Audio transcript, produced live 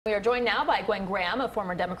We are joined now by Gwen Graham, a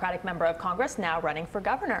former Democratic member of Congress, now running for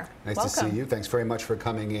governor. Nice Welcome. to see you. Thanks very much for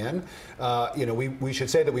coming in. We should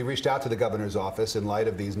say that we reached out to the governor's office in light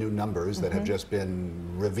of these new numbers that have just been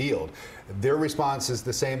revealed. Their response is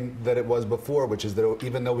the same that it was before, which is that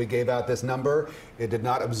even though we gave out this number, it did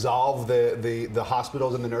not absolve the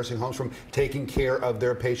hospitals and the nursing homes from taking care of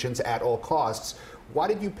their patients at all costs. Why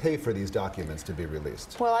did you pay for these documents to be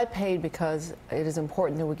released? Well, I paid because it is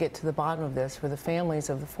important that we get to the bottom of this for the families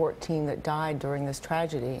of the 14 that died during this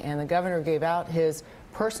tragedy. And the governor gave out his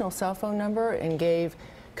personal cell phone number and gave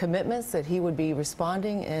commitments that he would be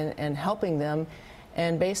responding and helping them.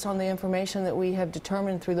 And based on the information that we have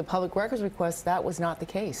determined through the public records request, that was not the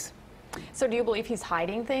case. So do you believe he's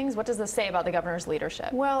hiding things? What does this say about the governor's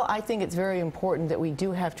leadership? Well, I think it's very important that we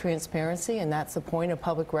do have transparency, and that's the point of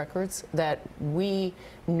public records, that we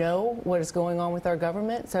know what is going on with our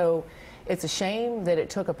government. So it's a shame that it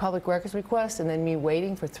took a public records request and then me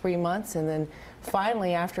waiting for 3 months, and then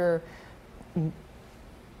finally, after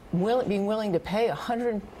being willing to pay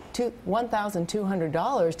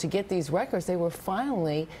 $1,200 to get these records, they were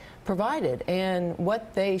finally provided. And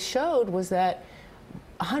what they showed was that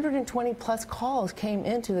 120 plus calls came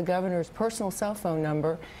into the governor's personal cell phone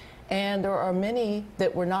number, and there are many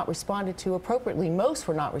that were not responded to appropriately. Most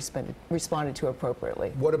were not responded to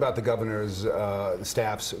appropriately. What about the governor's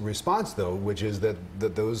staff's response, though, which is that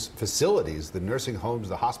those facilities, the nursing homes,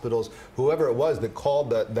 the hospitals, whoever it was that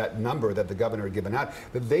called that number that the governor had given out,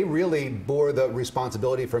 that they really bore the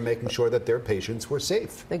responsibility for making sure that their patients were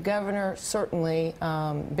safe? The governor certainly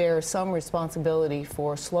bears some responsibility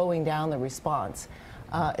for slowing down the response.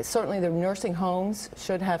 Certainly the nursing homes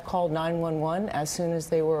should have called 911 as soon as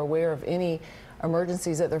they were aware of any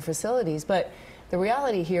emergencies at their facilities. But the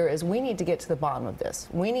reality here is we need to get to the bottom of this.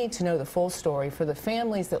 We need to know the full story for the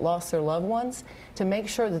families that lost their loved ones to make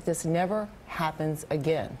sure that this never happens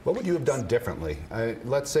again. What would you have done differently?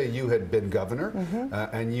 Let's say you had been governor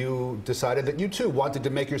and you decided that you too wanted to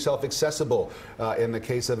make yourself accessible in the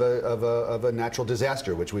case of a natural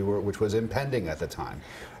disaster, which was impending at the time.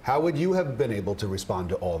 How would you have been able to respond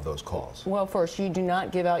to all of those calls? Well, first, you do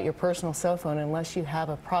not give out your personal cell phone unless you have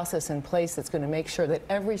a process in place that's going to make sure that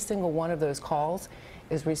every single one of those calls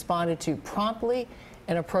is responded to promptly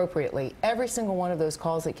and appropriately. Every single one of those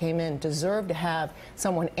calls that came in deserved to have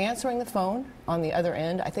someone answering the phone on the other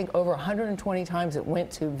end. I think over 120 times it went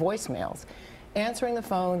to voicemails, answering the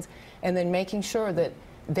phones, and then making sure that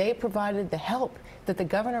they provided the help that the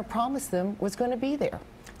governor promised them was going to be there.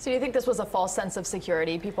 So do you think this was a false sense of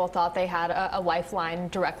security? People thought they had a lifeline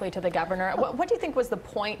directly to the governor. What do you think was the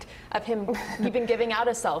point of him even giving out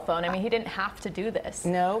a cell phone? I mean, he didn't have to do this.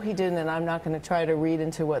 No, he didn't, and I'm not going to try to read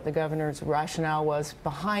into what the governor's rationale was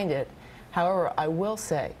behind it. However, I will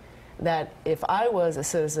say that if I was a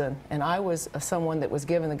citizen and I was someone that was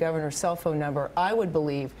given the governor's cell phone number, I would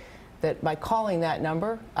believe that by calling that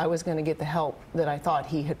number, I was going to get the help that I thought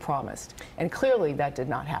he had promised. And clearly that did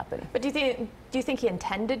not happen. But do you think he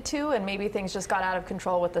intended to, and maybe things just got out of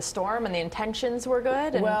control with the storm and the intentions were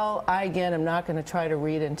good? Well, I again am not going to try to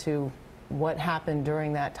read into what happened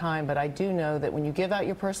during that time, but I do know that when you give out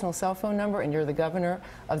your personal cell phone number and you're the governor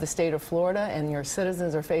of the state of Florida and your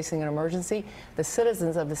citizens are facing an emergency, the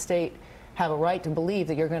citizens of the state have a right to believe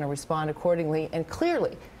that you're going to respond accordingly. And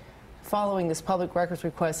clearly, following this public records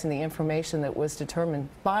request and the information that was determined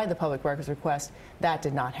by the public records request, that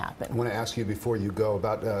did not happen. I want to ask you before you go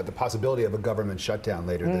about the possibility of a government shutdown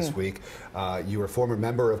later this week. You were a former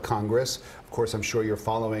member of Congress. Of course, I'm sure you're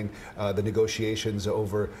following the negotiations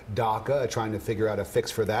over DACA, trying to figure out a fix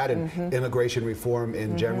for that, and immigration reform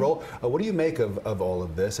in general. What do you make of all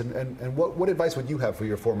of this, and what advice would you have for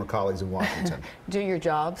your former colleagues in Washington? Do your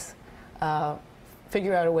jobs.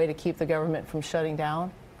 Figure out a way to keep the government from shutting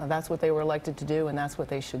down. That's what they were elected to do, and that's what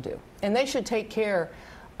they should do. And they should take care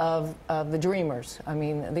of the dreamers. I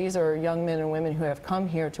mean, these are young men and women who have come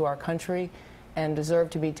here to our country and deserve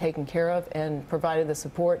to be taken care of and provided the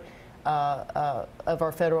support of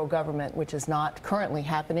our federal government, which is not currently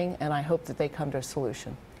happening, and I hope that they come to a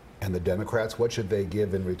solution. And the Democrats, what should they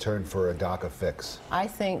give in return for a DACA fix? I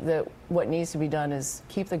think that what needs to be done is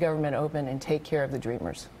keep the government open and take care of the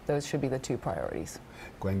dreamers. Those should be the two priorities.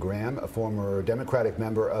 Gwen Graham, a former Democratic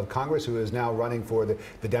member of Congress who is now running for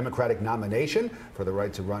the Democratic nomination for the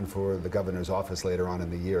right to run for the governor's office later on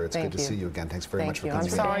in the year. It's good to see you again. Thanks very much for coming. I'm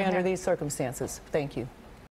sorry under these circumstances. Thank you.